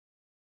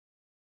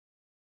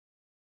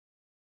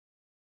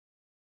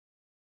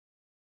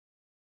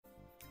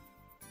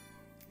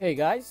Hey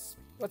guys,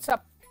 what's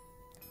up?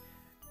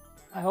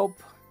 I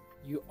hope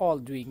you all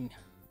doing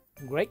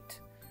great.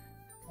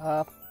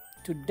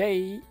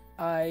 Today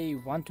I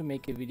want to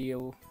make a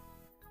video.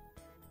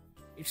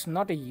 It's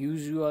not a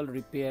usual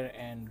repair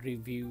and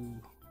review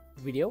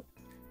video.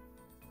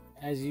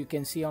 As you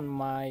can see on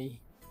my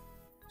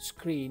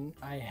screen,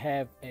 I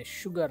have a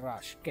Sugar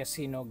Rush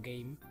casino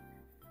game.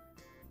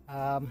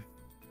 I'm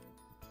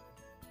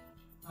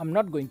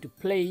not going to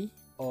play,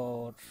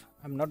 or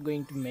I'm not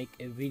going to make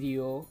a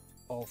video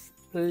of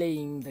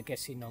playing the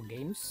casino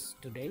games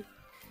today.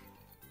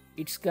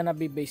 It's gonna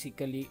be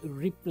basically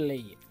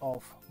replay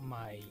of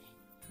my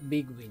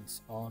big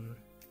wins on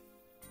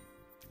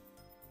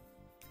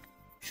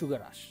Sugar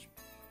Rush.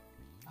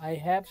 I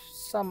have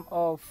some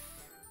of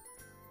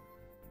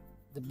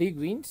the big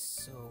wins,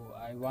 so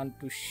I want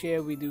to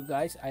share with you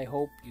guys. I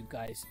hope you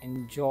guys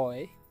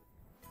enjoy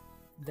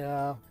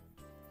the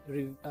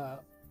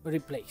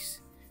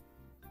replays.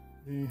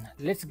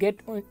 Let's get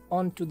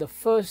on to the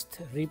first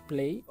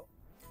replay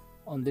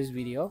on this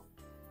video.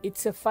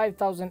 It's a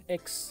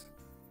 5000x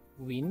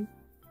win.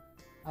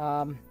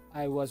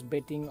 I was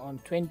betting on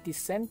 20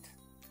 cent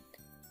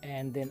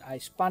and then I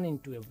spun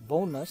into a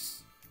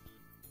bonus,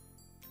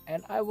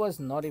 and I was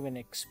not even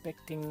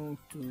expecting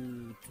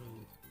to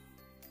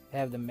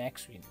have the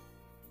max win.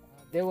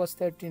 There was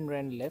 13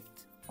 rand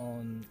left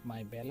on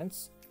my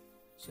balance,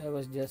 so I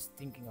was just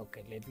thinking,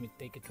 okay, let me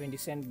take a 20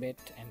 cent bet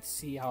and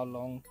see how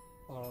long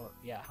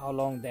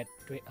that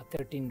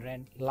 13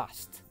 rand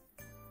lasts.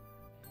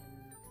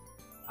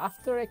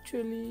 After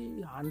actually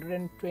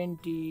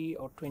 120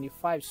 or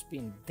 25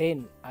 spin,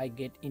 then I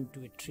get into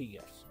a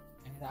trigger,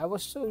 and I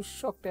was so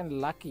shocked and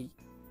lucky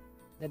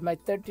that my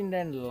 13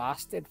 rand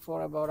lasted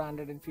for about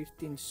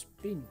 115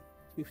 spin,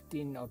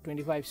 15 or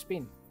 25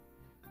 spin.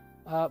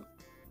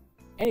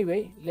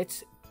 Anyway,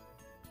 let's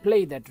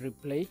play that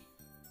replay.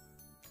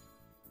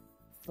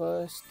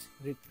 First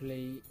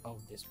replay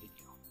of this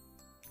video.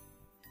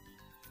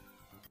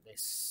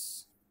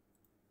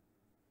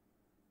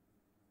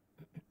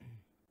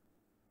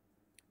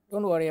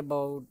 Don't worry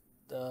about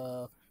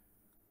the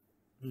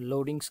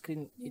loading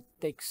screen, it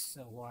takes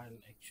a while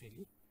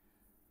actually,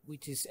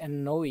 which is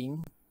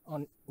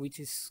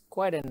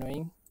quite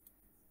annoying.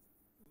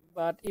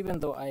 But even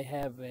though I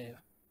have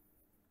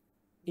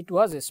it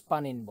was a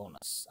spun in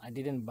bonus, I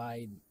didn't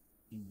buy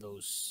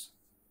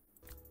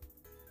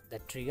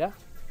that trigger.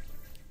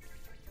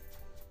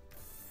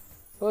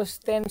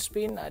 First 10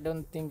 spin, I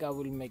don't think I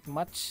will make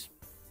much.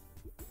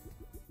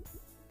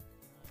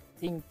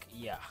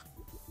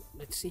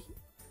 Let's see.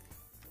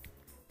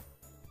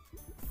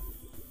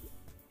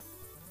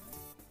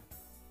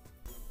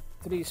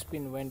 Three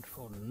spin went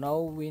for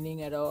no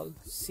winning at all.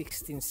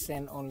 16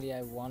 cent only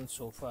I won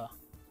so far,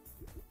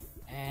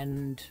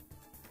 and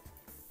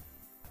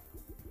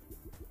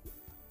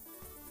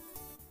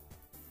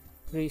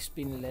 3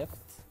 spin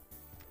left,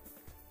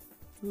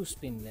 2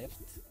 spin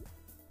left,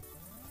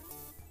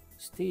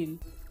 still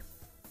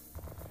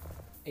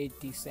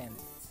 88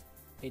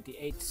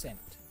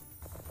 cent.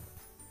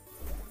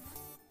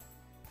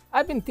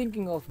 I've been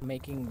thinking of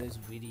making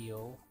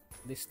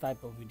this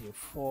type of video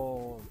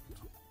for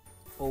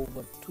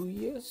over 2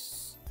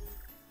 years,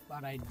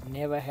 but I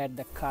never had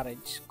the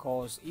courage,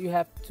 cause you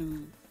have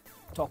to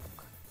talk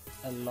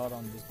a lot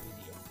on this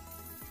video.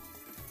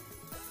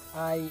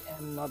 I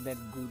am not that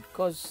good,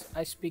 cause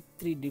I speak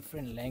 3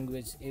 different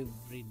languages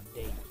every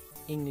day: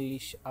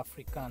 English,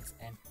 Afrikaans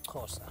and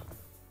Xhosa.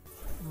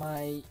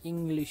 My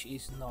English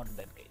is not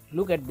that great.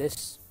 Look at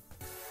this,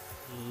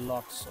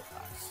 lots of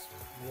us.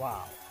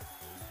 Wow.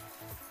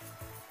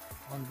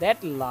 On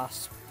that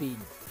last spin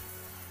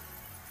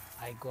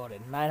I got it,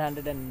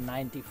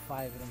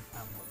 995 rand.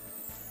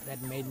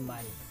 That made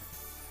my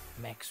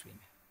max win.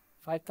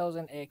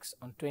 5000x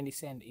on 20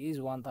 cent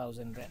is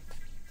 1000 rand.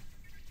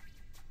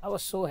 I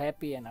was so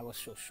happy and I was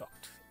so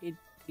shocked.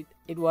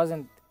 It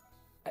wasn't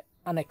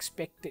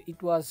unexpected.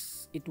 It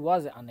was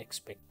an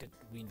unexpected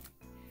win.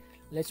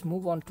 Let's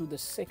move on to the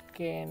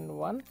second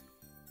one.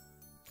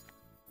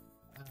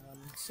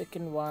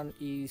 Second one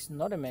is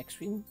not a max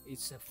win.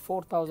 It's a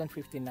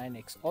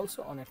 4059x,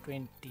 also on a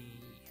 20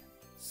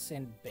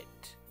 cent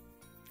bet.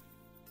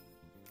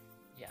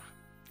 Yeah,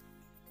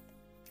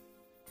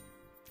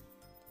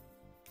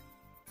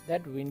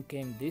 that win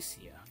came this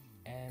year,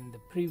 and the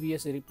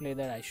previous replay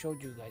that I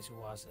showed you guys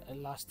was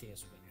last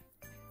year's win.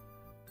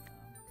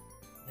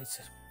 Let's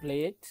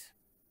play it.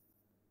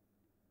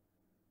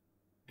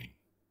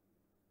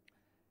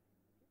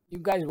 You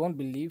guys won't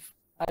believe,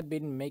 I've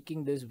been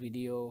making this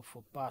video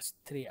for past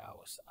 3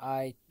 hours.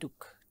 I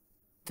took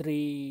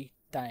 3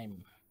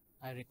 times.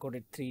 I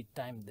recorded 3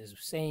 times this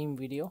same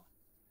video,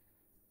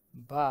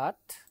 but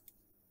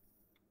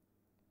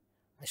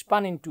I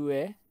spun into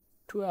a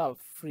 12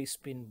 free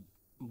spin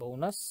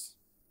bonus.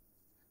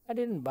 I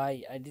didn't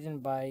buy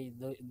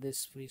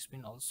this free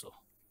spin also.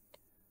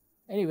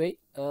 Anyway,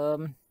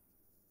 I'm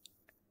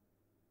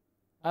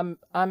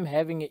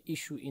having an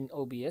issue in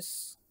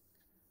OBS.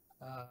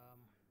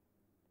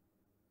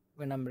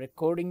 When I'm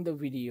recording the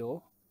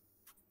video,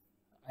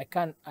 I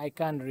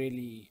can't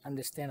really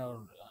understand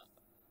or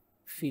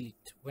feel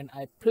it when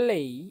I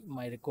play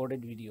my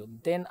recorded video.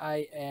 Then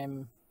I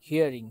am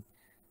hearing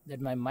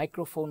that my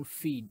microphone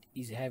feed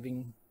is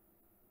having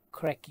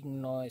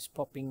cracking noise,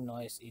 popping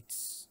noise.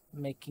 It's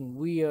making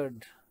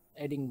weird,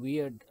 adding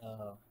weird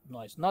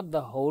noise. Not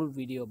the whole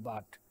video,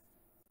 but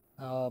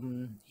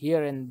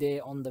here and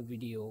there on the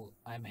video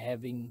I'm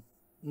having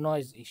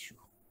noise issue.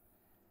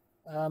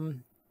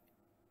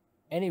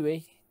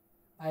 Anyway,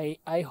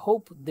 I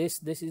hope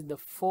this is the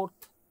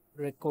fourth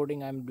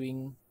recording I'm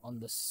doing on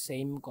the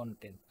same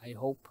content. I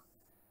hope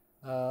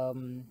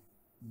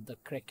the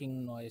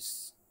cracking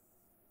noise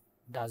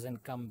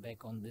doesn't come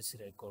back on this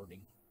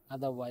recording.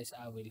 Otherwise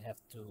I will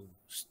have to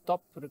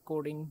stop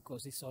recording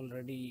because it's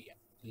already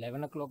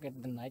 11 o'clock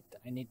at the night.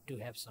 I need to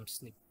have some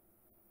sleep.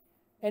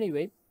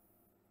 Anyway,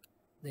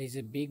 there is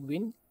a big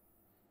win.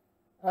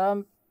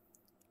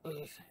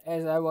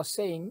 As I was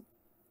saying,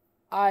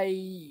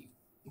 I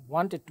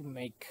wanted to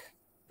make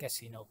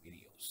casino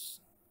videos.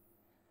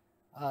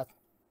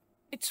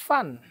 It's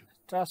fun,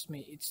 trust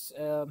me. It's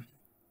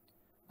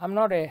I'm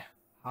not a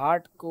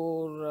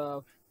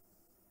hardcore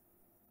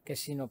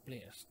casino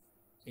player.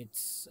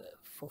 It's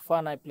for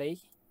fun I play.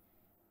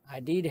 I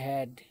did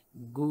had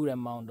good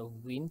amount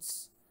of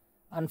wins.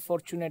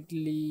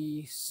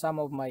 Unfortunately, some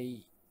of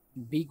my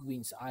big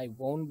wins I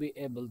won't be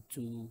able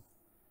to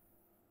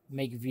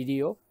make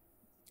video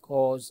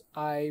because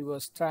I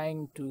was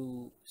trying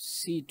to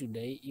see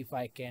today if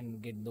I can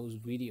get those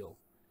video,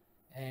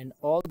 and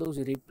all those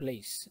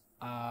replays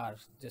are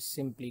just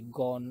simply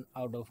gone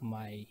out of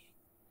my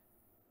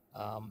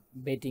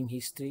betting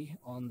history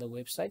on the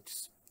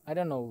websites. I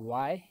don't know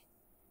why,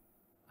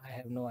 I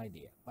have no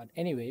idea, but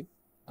anyway,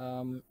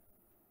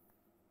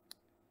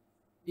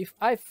 if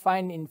I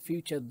find in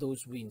future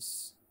those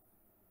wins,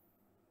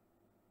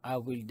 I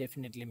will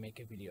definitely make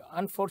a video.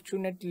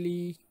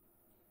 Unfortunately,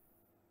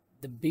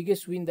 the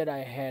biggest win that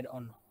I had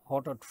on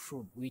Hot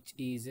Fruit, which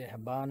is a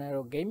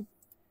habanero game,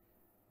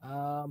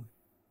 I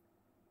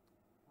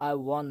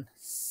won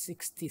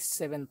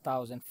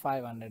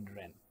 67,500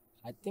 rand.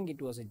 I think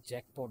it was a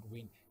jackpot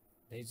win.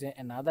 There's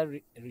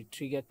another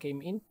retrigger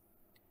came in.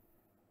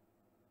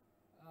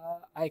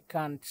 I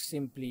can't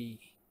simply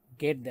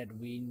get that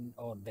win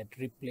or that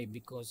replay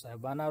because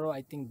habanero,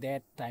 I think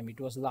that time, it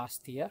was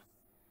last year,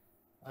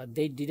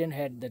 they didn't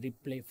had the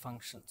replay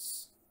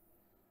functions.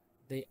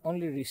 They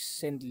only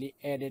recently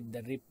added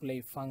the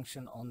replay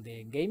function on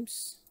their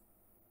games,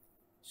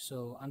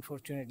 so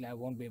unfortunately I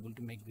won't be able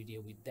to make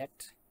video with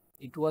that.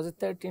 It was a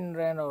 13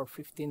 rand or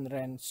 15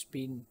 rand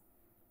spin.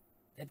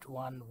 That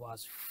one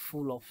was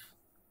full of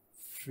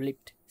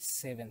flipped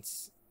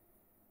sevens.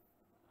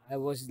 I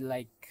was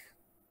like,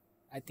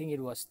 I think it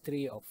was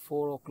 3 or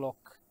 4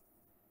 o'clock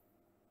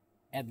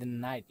at the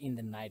night, in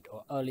the night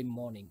or early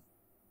morning.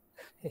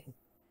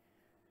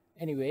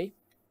 Anyway,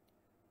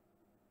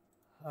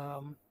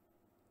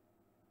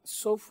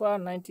 so far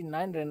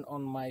 99 rand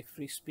on my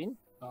free spin.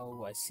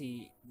 Oh, I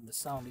see the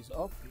sound is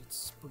off.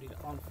 Let's put it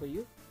on for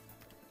you.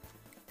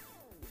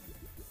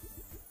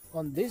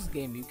 On this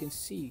game you can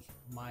see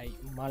my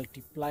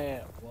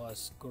multiplier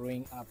was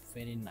growing up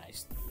very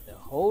nice. The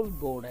whole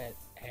board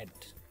had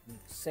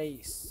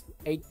says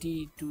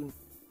 80 to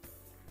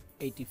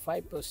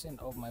 85%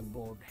 of my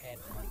board had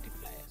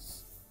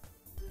multipliers.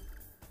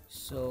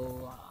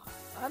 So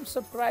I'm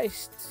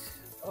surprised,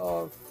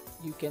 or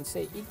you can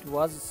say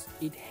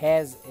it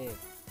had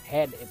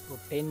a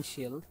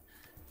potential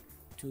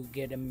to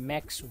get a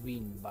max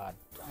win, but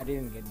I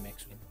didn't get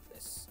max win with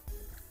this.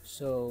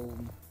 So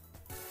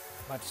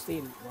but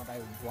still, what I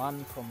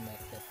won from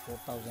that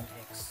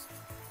 4000x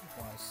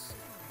was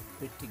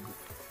pretty good.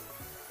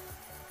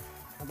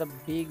 Another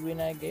big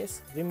win, I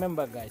guess.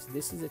 Remember guys,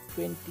 this is a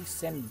 20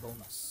 cent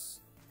bonus,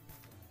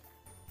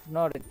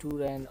 not a 2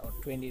 rand or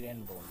 20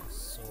 rand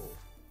bonus. So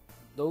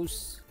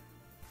those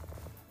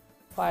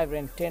 5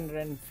 rand, 10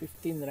 rand,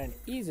 15 rand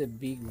is a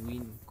big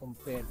win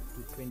compared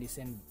to 20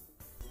 cent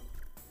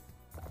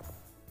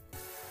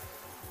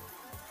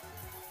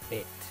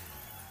bet.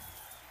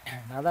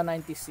 Another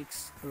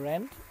 96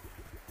 rand.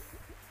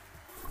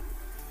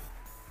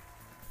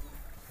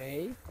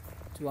 Okay,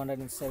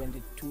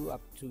 272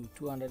 up to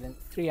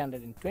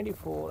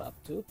 324 up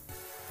to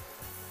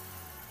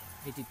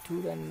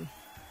 82 rand.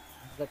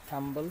 The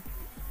tumble.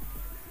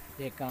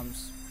 There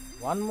comes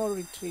one more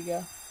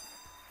retrigger.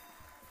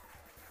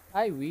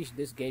 I wish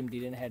this game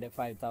didn't had a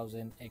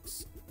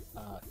 5000x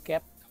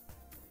cap.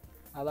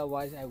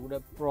 Otherwise I would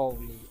have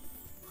probably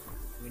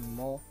win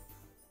more.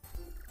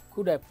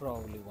 Could have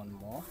probably won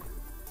more,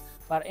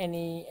 but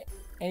anyway,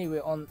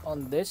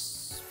 on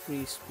this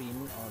free spin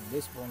or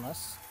this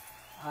bonus,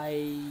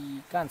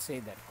 I can't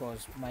say that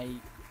because my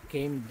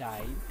game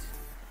died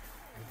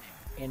and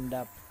end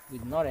up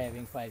with not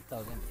having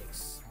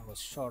 5000x. I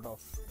was short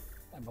of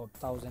about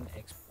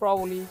 1000x.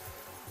 Probably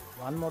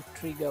one more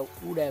trigger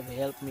would have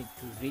helped me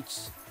to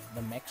reach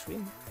the max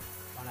win,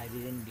 but I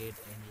didn't get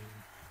any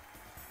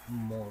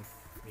more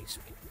free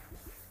spin.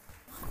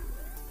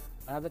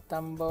 Another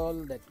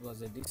tumble, that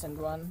was a decent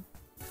one.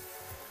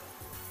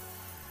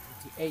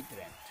 8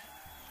 rand.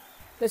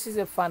 This is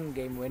a fun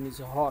game. When it's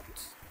hot,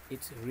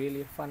 it's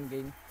really a fun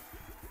game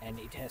and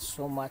it has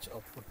so much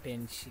of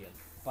potential,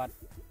 but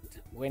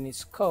when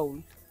it's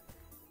cold,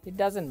 it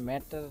doesn't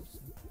matter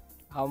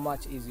how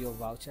much is your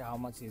voucher, how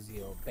much is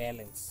your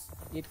balance.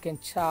 It can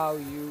chow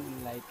you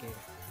like a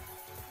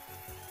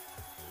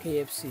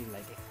KFC,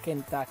 like a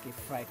Kentucky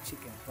Fried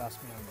Chicken.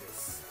 Trust me on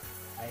this.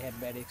 I had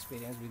bad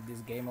experience with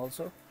this game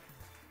also.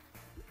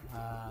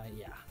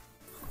 Yeah.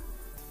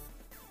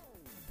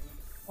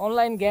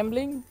 Online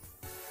gambling,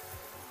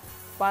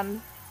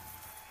 fun,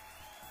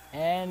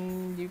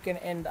 and you can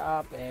end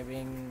up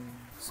having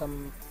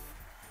some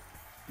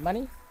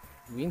money,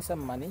 win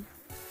some money,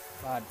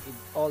 but it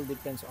all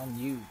depends on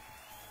you.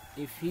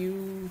 If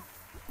you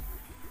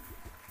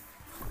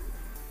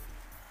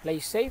play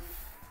safe,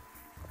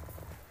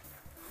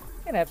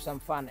 you can have some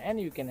fun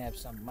and you can have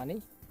some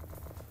money.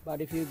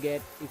 But if you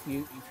get like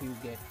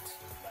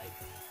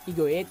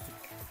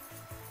egoistic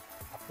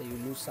after you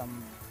lose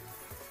some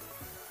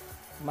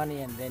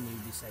money and then you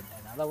decide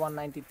another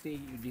 193,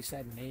 you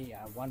decide, nay,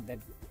 I want that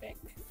back.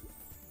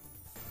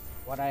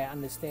 What I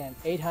understand,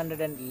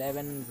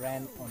 811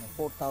 rand on a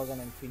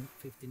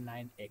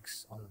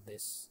 4059x on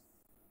this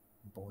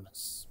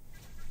bonus.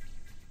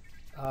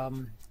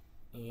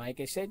 Like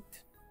I said,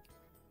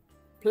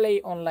 play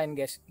online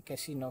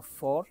casino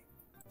for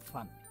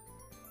fun.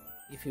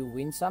 If you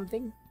win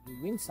something,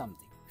 you win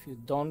something. If you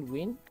don't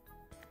win,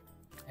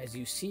 as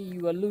you see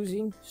you are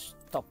losing,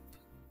 stop.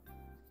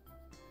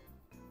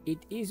 It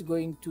is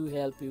going to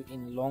help you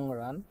in long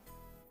run,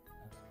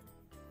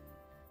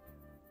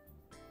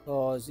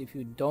 because if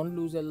you don't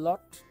lose a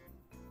lot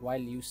while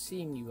you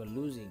seeing you are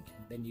losing,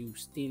 then you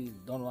still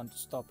don't want to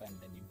stop, and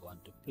then you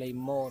want to play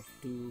more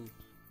to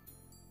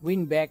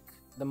win back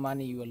the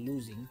money you are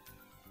losing.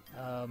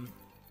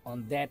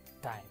 On that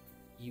time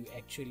you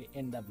actually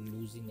end up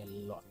losing a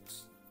lot.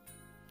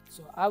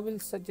 So I will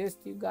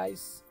suggest you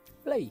guys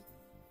play,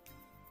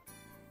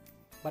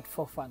 but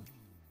for fun.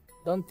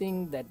 Don't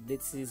think that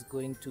this is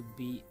going to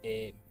be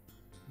a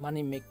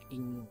money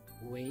making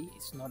way.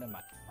 It's not a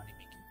money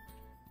making.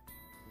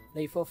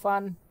 Play for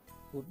fun,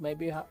 put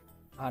maybe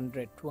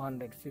 100,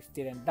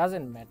 250 rand,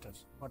 doesn't matter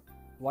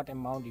what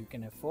amount you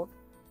can afford.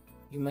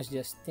 You must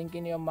just think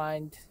in your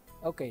mind,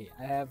 okay,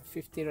 I have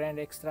 50 rand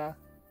extra,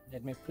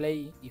 let me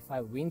play. If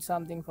I win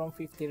something from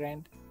 50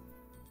 rand,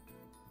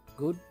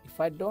 good.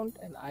 If I don't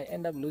and I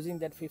end up losing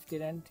that 50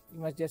 rand, you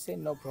must just say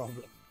no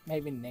problem,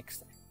 maybe next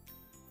time.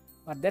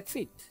 But that's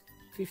it,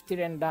 50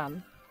 rand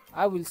done.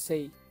 I will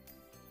say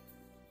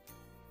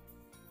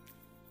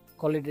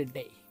call it a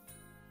day,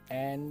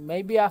 and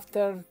maybe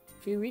after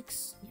few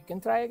weeks you can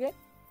try again.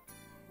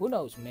 Who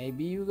knows,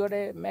 maybe you got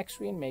a max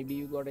win, maybe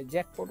you got a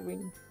jackpot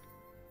win.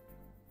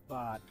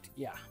 But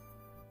yeah,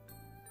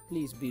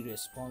 please be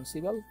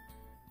responsible.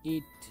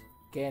 It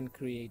can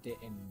create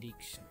an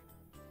addiction,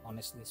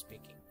 honestly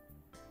speaking.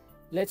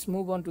 Let's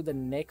move on to the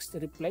next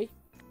replay.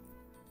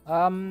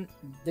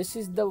 This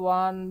is the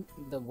one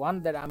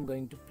that I'm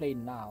going to play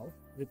now.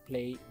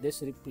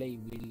 This replay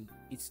will,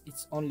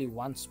 it's only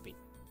one spin.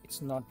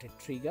 It's not a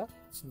trigger,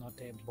 it's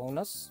not a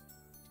bonus,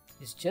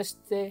 it's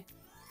just a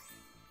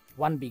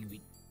one big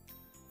win.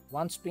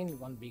 One spin,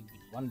 one big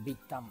win, one big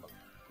tumble.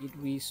 It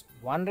was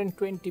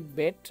 120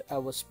 bet I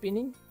was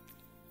spinning,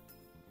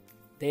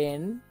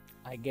 then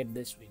I get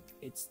this win.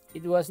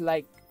 It was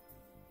like,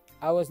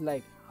 I was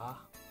like, huh?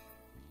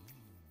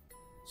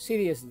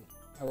 Seriously,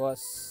 I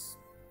was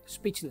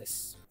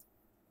speechless.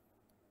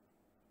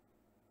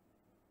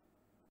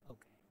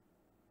 Okay.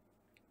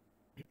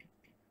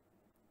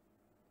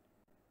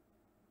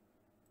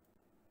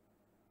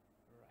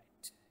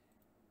 Right.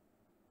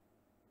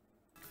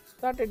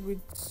 Started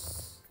with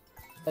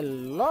a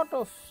lot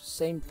of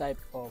same type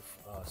of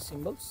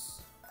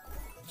symbols.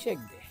 Check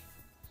there.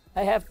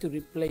 I have to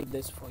replay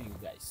this for you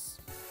guys.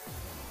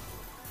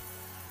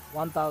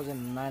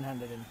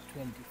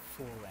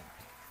 1924 rand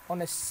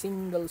on a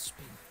single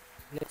spin.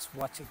 Let's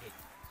watch again.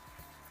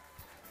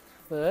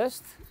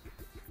 First,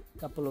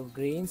 couple of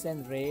greens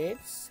and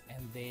reds,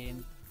 and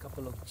then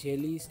couple of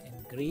jellies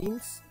and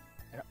greens,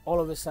 and all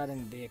of a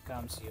sudden there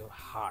comes your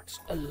hearts,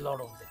 a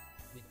lot of them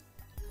with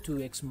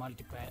 2x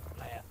multiplier.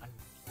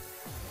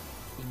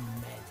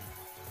 Imagine.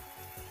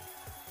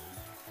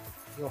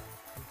 Yo,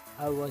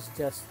 I was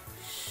just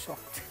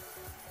shocked.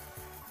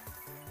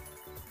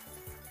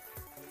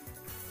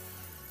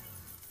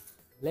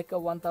 Like a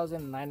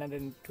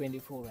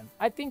 1924 rand.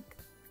 I think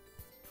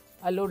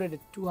I loaded a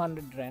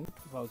 200 rand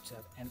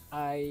voucher, and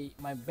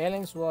my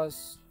balance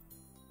was,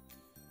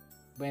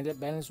 when the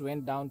balance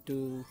went down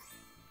to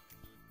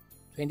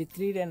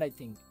 23 rand I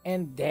think,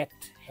 and that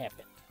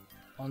happened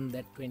on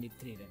that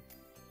 23 rand.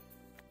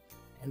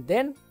 And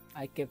then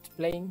I kept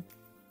playing,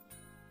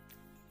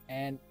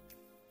 and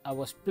I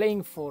was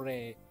playing for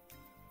a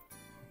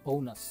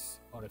bonus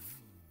or a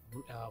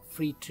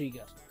free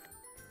trigger.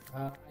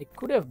 I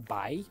could have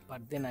buy,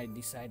 but then I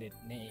decided,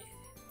 nah,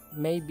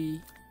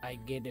 maybe I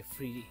get a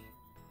free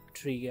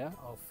trigger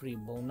or free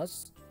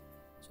bonus.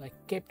 So I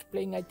kept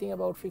playing, I think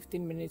about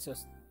 15 minutes or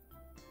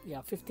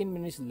yeah, 15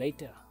 minutes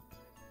later,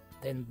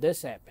 then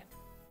this happened.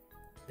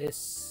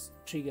 This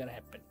trigger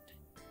happened.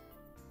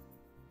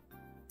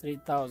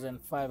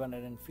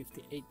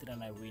 3,558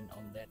 run I win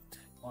on that,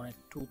 on a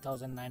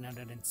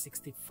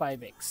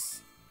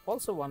 2,965x.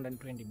 Also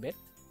 120 bet.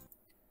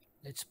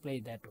 Let's play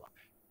that one.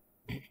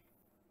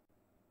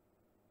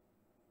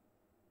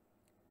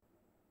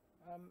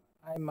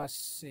 I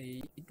must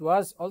say it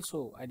was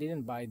also, I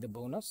didn't buy the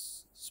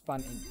bonus,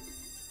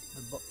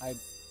 I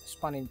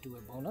spun into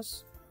a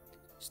bonus.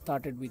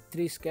 Started with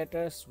 3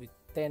 scatters with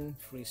 10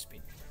 free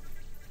spin.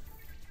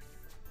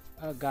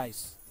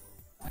 Guys,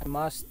 I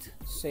must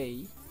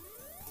say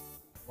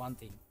one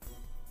thing.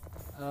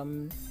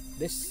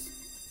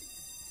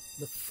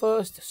 The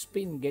first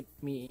spin get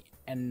me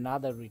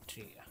another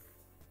retrigger,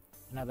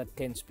 another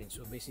 10 spin.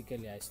 So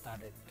basically I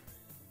started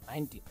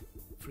 90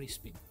 free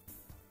spin.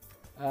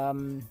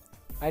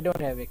 I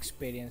don't have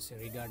experience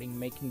regarding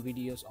making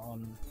videos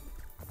on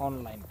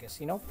online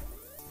casino,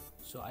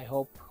 so I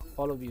hope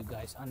all of you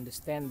guys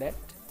understand that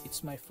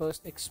it's my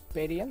first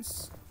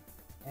experience,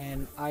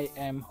 and I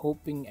am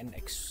hoping and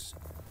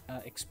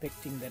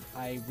expecting that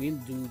I will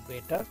do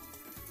better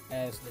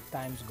as the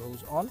times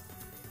goes on,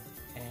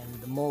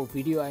 and the more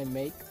video I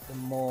make, the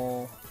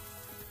more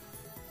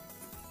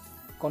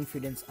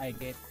confidence I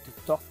get to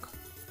talk.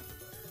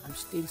 I'm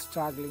still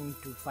struggling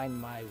to find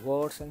my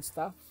words and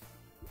stuff,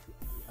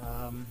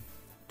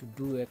 to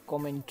do a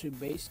commentary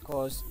base,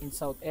 because in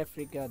South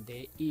Africa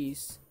there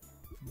is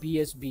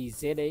BSB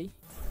ZA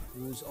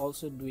who's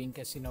also doing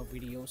casino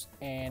videos,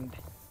 and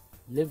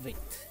Live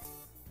It.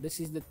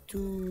 This is the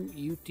two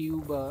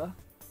YouTuber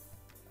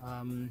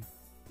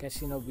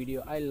casino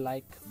video. I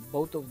like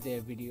both of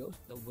their videos.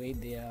 The way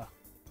they are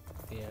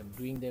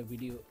doing their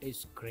video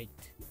is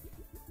great.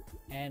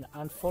 And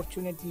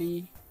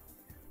unfortunately,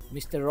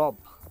 Mr. Rob,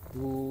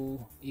 who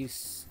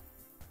is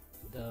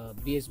the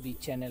BSB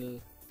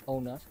channel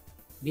owner,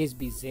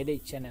 BSB ZA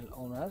channel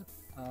owner,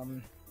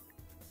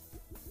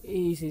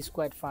 he's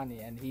quite funny,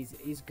 and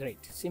he's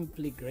great,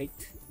 simply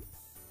great.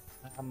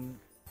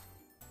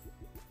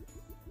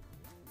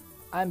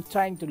 I'm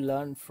trying to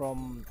learn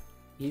from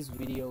his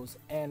videos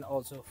and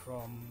also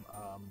from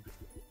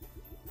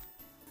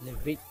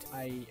Levit.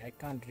 I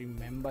can't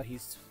remember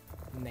his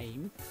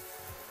name.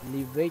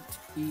 Levit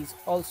is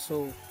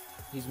also,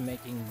 he's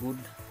making good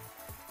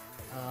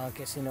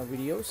casino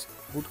videos,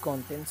 good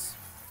contents,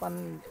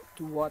 fun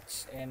to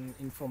watch and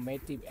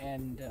informative,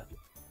 and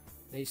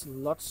there's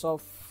lots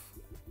of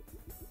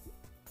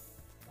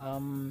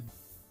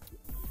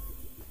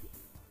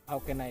how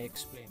can I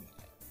explain,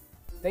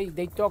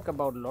 they talk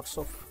about lots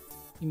of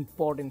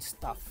important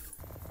stuff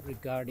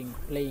regarding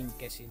playing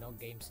casino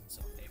games in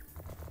South Africa.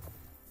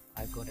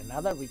 I got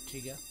another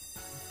retrigger. I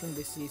think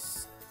this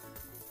is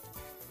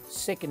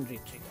second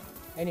retrigger.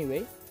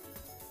 Anyway,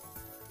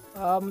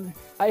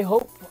 I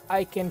hope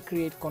I can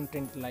create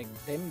content like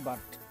them, but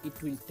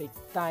it will take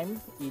time.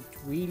 It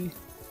will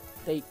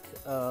take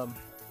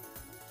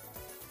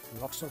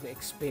lots of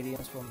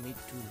experience for me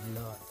to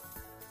learn.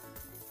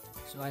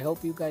 So I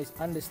hope you guys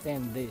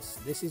understand this.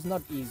 This is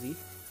not easy.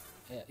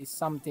 It's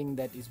something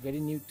that is very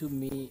new to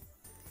me.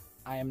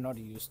 I am not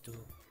used to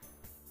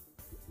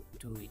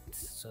it.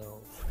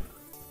 So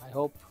I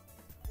hope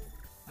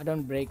I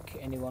don't break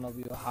any one of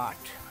your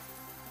heart.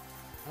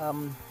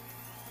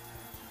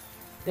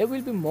 There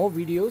will be more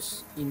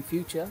videos in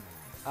future.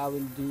 I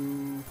will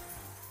do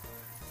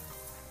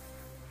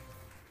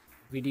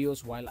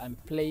videos while I'm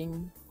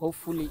playing.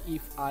 Hopefully,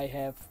 if I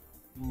have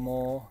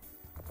more,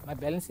 my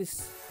balance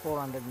is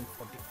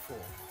 444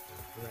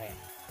 rand.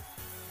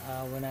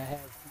 When I have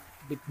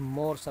a bit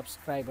more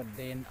subscriber,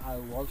 then I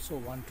also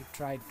want to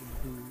try to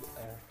do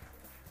a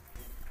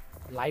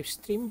live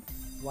stream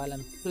while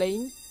I'm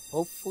playing.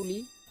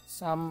 Hopefully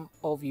some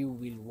of you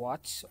will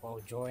watch or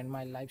join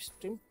my live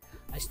stream.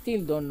 I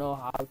still don't know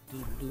how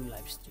to do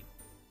live stream.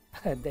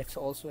 That's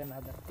also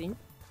another thing.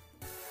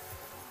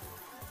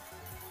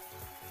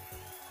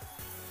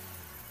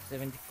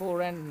 74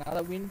 rand,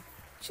 another win.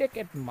 Check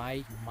at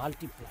my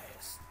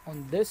multipliers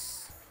on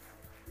this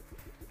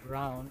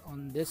round,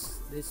 on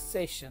this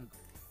session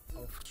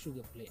of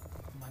Sugar Play.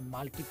 My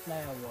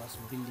multiplier was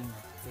building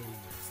up very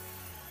nicely,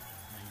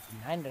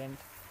 99 rand,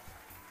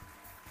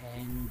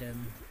 and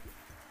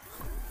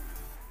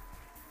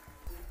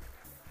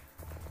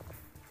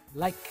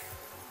like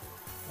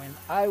when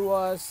I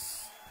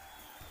was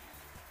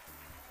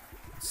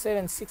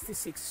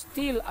 766,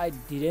 still I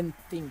didn't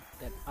think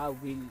that I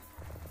will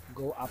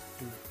go up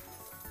to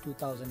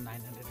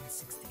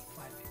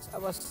 2,965x. I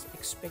was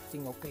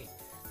expecting, okay,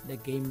 the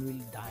game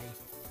will die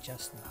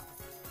just now,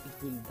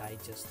 it will die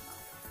just now,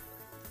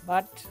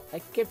 but I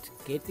kept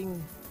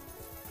getting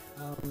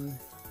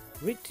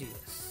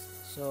retrievers.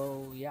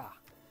 So yeah,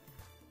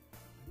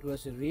 it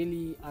was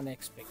really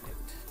unexpected.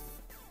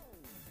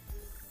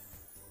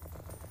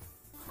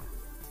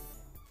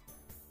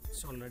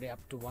 It's already up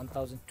to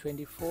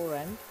 1,024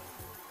 rand.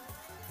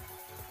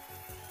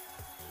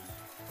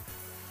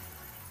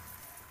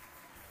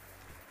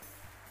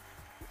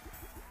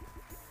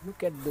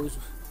 Look at those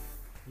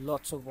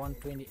lots of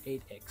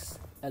 128x,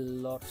 a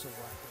lots of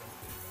 128x,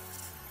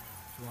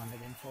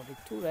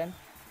 242 rand.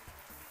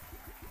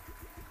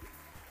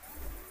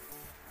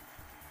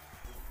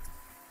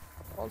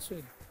 Also,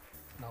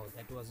 no,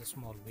 that was a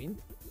small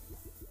win.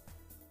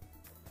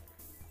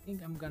 I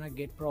think I'm gonna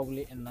get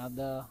probably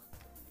another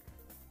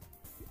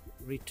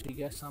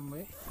retrigger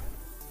somewhere.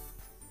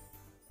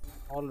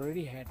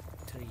 Already had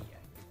 3.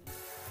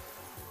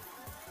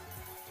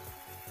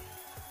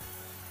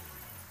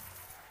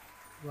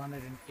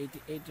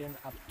 288 rand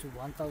up to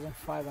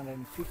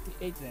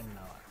 1558 rand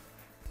now.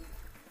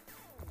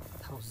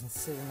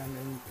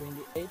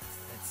 1728,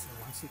 that's a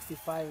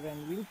 165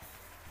 rand win.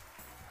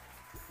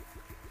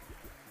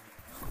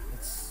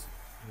 It's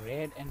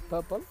red and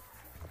purple.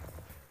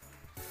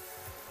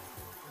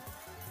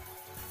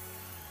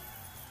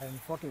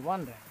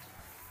 141 rand.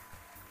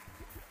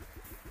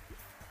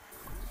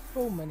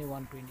 So many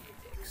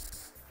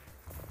 128x.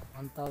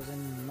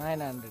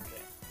 1900 rand.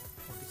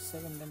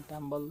 47 rand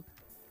tumble.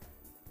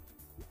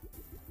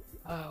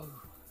 Oh.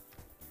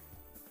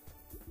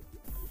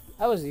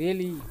 I was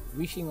really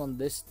wishing on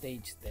this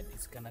stage that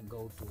it's gonna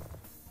go to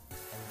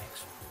the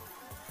next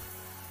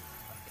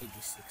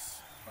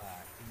 186,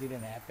 but it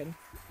didn't happen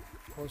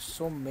because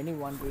so many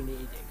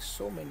 128x,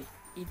 so many.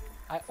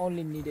 I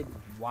only needed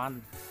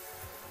one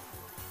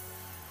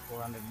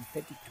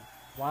 432,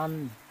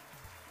 one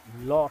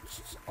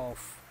lots of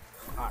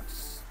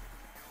hearts,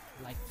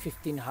 like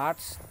 15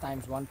 hearts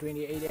times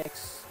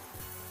 128x,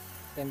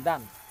 then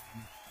done.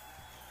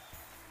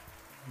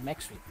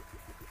 Max win,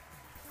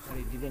 but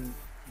it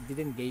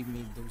didn't give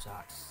me those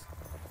hearts.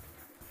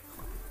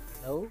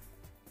 No.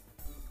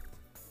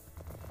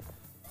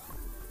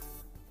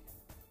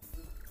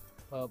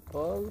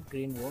 Purple,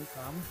 green won't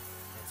come.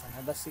 That's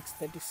another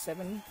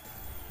 637.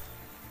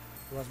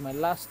 It was my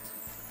last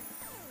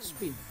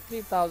spin.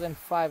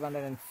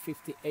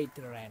 3,558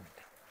 rand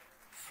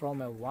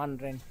from a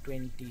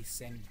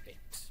 120-cent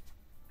bet.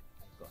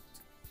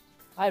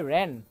 I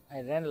ran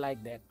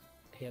like that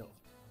hill.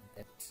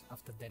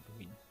 After that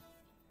win,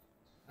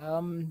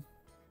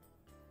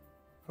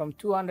 from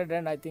 200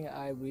 rand, I think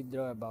I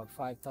withdraw about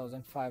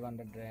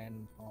 5,500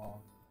 rand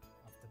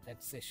after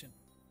that session.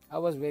 I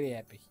was very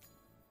happy.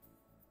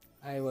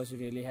 I was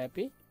really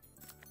happy.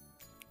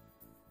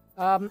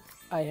 I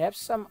have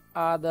some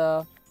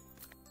other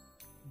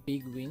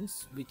big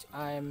wins which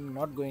I am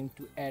not going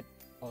to add,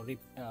 or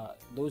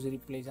those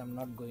replays I'm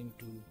not going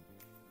to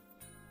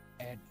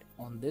add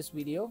on this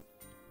video.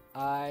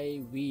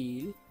 I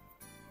will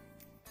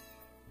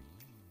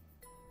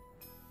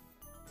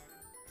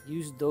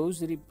use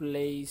those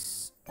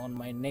replays on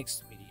my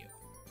next video.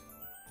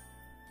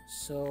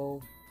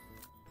 So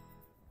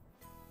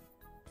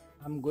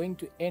I'm going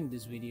to end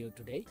this video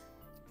today.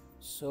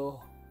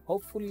 So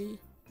hopefully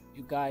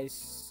you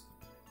guys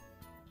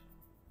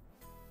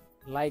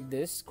like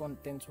this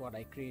content what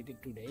I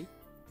created today.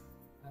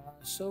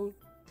 So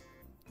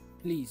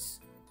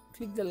please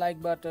click the like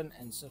button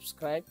and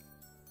subscribe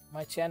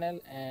my channel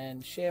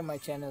and share my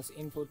channel's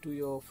info to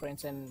your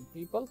friends and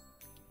people.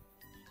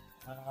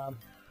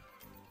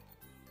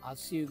 I'll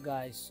see you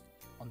guys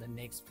on the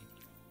next video.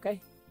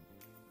 Okay,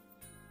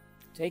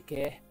 take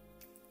care.